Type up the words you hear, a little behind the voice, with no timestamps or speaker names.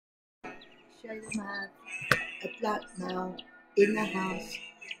show them have a black male in the house,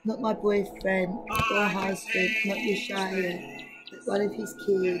 not my boyfriend or husband, not Yeshua, but one of his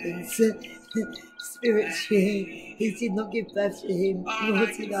kids. Spiritually, he did not give birth to him, nor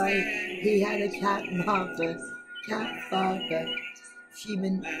did I. He had a cat mother, cat father,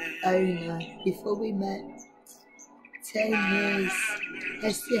 human owner. Before we met, 10 years,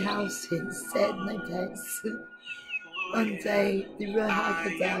 left the house since, said no pets. One day, the Ruach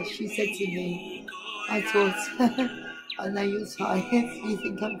HaKodesh, she said to me, my daughter, I know you're tired, you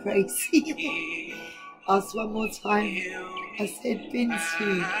think I'm crazy. Asked one more time, I said,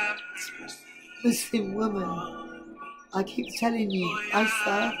 Bintu, Muslim woman, I keep telling you, I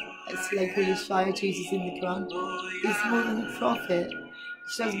sir, that's the local Yeshua, Jesus in the Quran, is more than a prophet.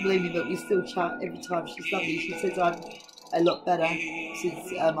 She doesn't believe me, but we still chat every time. She's lovely. She says I'm a lot better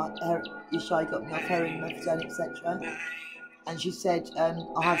since Yeshua got me off heroin, methadone, etc. And she said,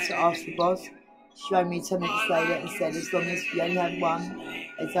 I have to ask the boss. She rang me 10 minutes later and said, as long as you only have one,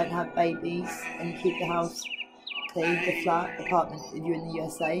 they don't have babies, and you keep the house clean, the flat, apartment, if you're in the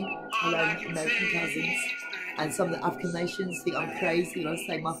USA, alone American cousins. And some of the African nations think I'm crazy when I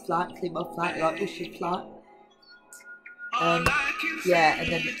say my flat, clean my flat, like, what's your flat? Yeah,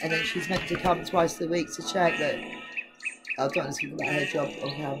 and then she's meant to come twice a week to check that. I don't want to speak about her job on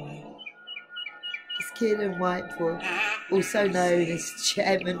camera. This kid in white boy, also known as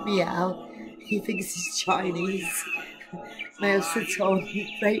Chairman Meow, he thinks he's Chinese. Mao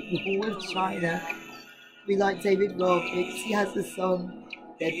Zedong, Great Wall of China. We like David Roberts. He has a song,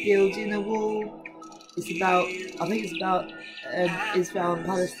 They're Building a Wall. It's about, I think it's about Israel and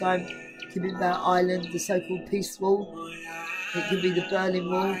Palestine. It could be about Ireland, the so-called peace wall. It could be the Berlin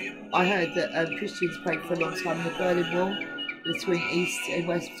Wall. I heard that Christians prayed for a long time the Berlin Wall between East and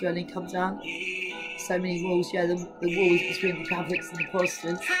West Berlin come down. So many walls, yeah, the walls between the Catholics and the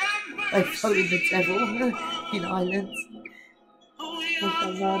Protestants. They following the devil in Ireland.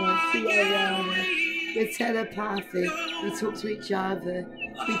 We're telepathic, we talk to each other,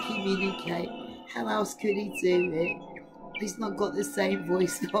 we communicate. How else could he do it? He's not got the same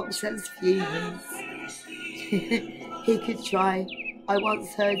voice box as humans. He could try. I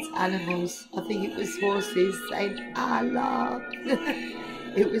once heard animals, I think it was horses, saying Allah.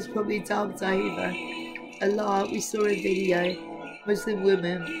 It was probably dubbed over. Allah, we saw a video, Muslim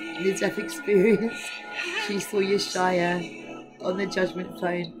woman, near-death experience. She saw Yeshua on the judgment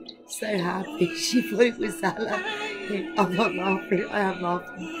phone, so happy, she thought it was Allah. I'm not laughing, I am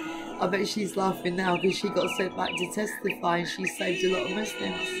laughing. I bet she's laughing now because she got sent back to testify and she saved a lot of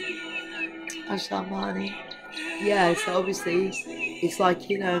Muslims. Ashamani. Yeah, so obviously it's like,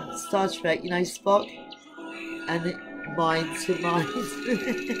 you know, Star Trek, you know, Spock, and it, mind to mind.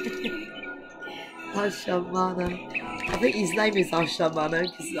 Ashamana. I think his name is Ashamana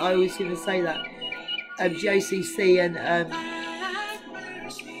because I always hear him say that. JCC and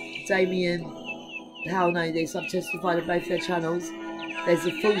Damien Howell know this. I've testified on both their channels. There's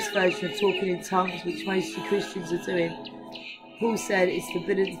a false version of talking in tongues, which most Christians are doing. Paul said it's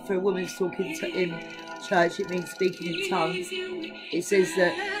forbidden for a woman to talk in church. It means speaking in tongues. It says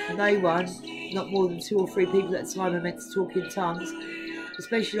that no one, not more than 2 or 3 people at a time, are meant to talk in tongues.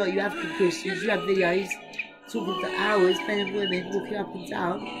 Especially like you African Christians, you have videos talking for hours, men and women walking up and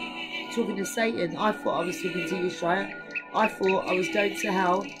down, talking to Satan. I thought I was talking to Yeshua. I thought I was going to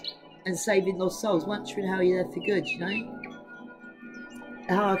hell and saving lost souls. Once you're in hell, you're there for good, you know?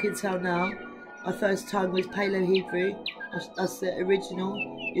 How I can tell now, my first tongue was Paleo Hebrew. That's the original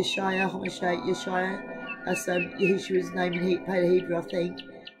Yeshua, Homoshaik, Yeshua. That's Yahushua's name in Paleo Hebrew, I think.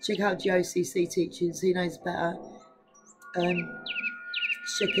 Check out GOCC teachings, he knows better.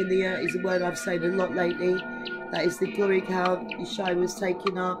 Shekinah is a word I've said a lot lately. That is the glory cloud Yeshua was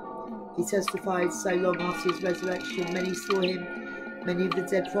taken up. He testified so long after his resurrection. Many saw him. Many of the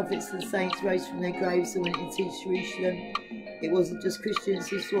dead prophets and saints rose from their graves and went into Jerusalem. It wasn't just Christians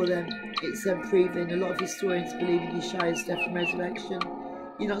who saw them. It's proven. A lot of historians believe in Yeshua's death and resurrection.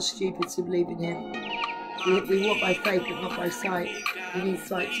 You're not stupid to believe in him. We walk by faith but not by sight. You need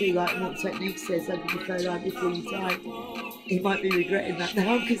sight too, like what technique says, open the third eye before you die. He might be regretting that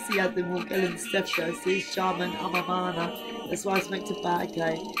now because he had the Morgellon step verses, shaman, amamana. That's why I smoked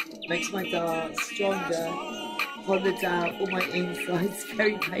tobacco. Makes my dart stronger. Hollowed out all my insides,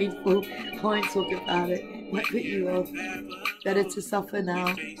 very painful. I won't talk about it, might put you off. Better to suffer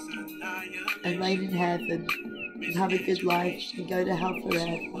now and reign in heaven and have a good life and go to hell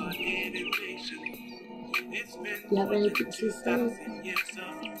forever. Do you have anything to say?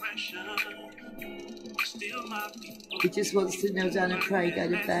 He just wants to kneel down and pray, go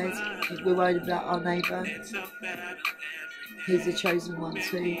to bed. We're worried about our neighbour. He's a chosen one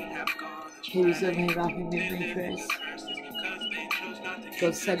too. He was on here rapping with me, Chris.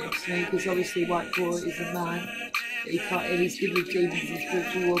 God sent him to me because obviously White Boy is a man. He can't, and he's good with demons and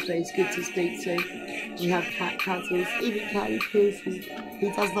spiritual warfare. He's good to speak to. We have cat cattles, even Carrie Pearson. He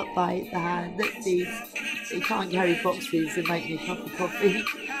does not bite the hand that feeds. He can't carry boxes and make me a cup of coffee.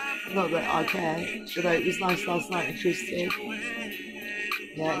 Not that I care, although it was nice last night and Tristan.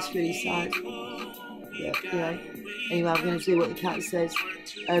 Yeah, it's really sad. Yeah, anyway, I'm going to do what the cat says.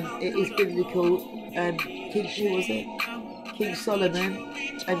 It is biblical. King, who was it? King Solomon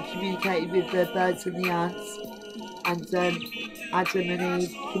communicated with the birds and the ants, and Adam and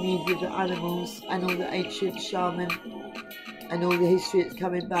Eve communed with the animals, and all the ancient shaman and all the history that's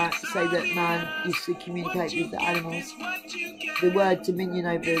coming back say that man used to communicate with the animals. The word dominion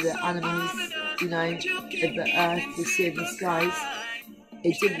over the animals, of the earth, the sea and the skies,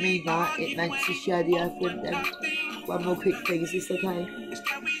 it didn't mean that. It meant to share the earth with them. One more quick thing, is this okay?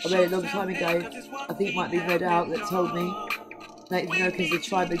 I read it a long time ago, I think it might be read out, that told me Native Americans, the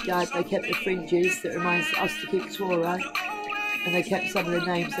tribe of Gad, they kept the fringes that reminds us to keep Torah, and they kept some of the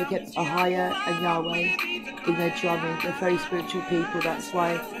names. They kept Ahia and Yahweh in their drumming. They're very spiritual people. That's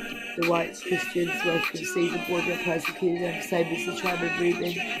why the white Christians were conceived aboard and persecuted them, same as the tribe of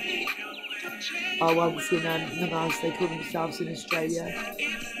Reuben. Our ones in Namas, they call themselves in Australia.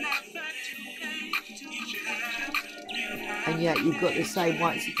 And yet you've got the same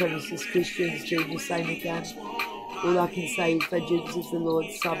white supremacist Christians doing the same again. All I can say is vengeance is the Lord,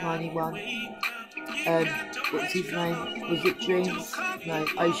 Psalm 91. What's his name? Was it Dreams? No,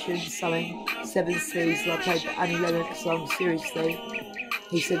 Ocean, something. Seven Seas. And I played the Annie Lennox song, seriously.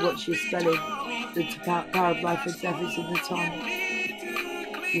 He said, what's your spelling? The power of life and death is in the tongue.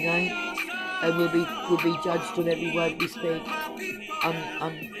 And we'll be judged on every word we speak.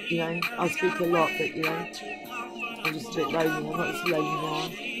 I speak a lot, but I'm just a bit lonely. I'm not as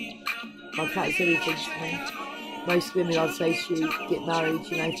lonely now. My cat's everything to me. Most women, I'd say, should get married,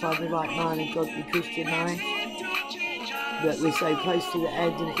 find the right man and godly Christian marriage. But we're so close to the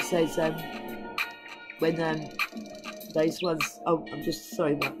end, and it says when those ones. Oh, I'm just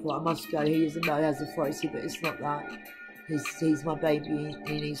sorry about that. I must go. He has authority, but it's not that. He's my baby.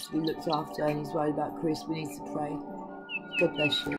 He needs to be looked after, and he's worried about Chris. We need to pray. God bless you.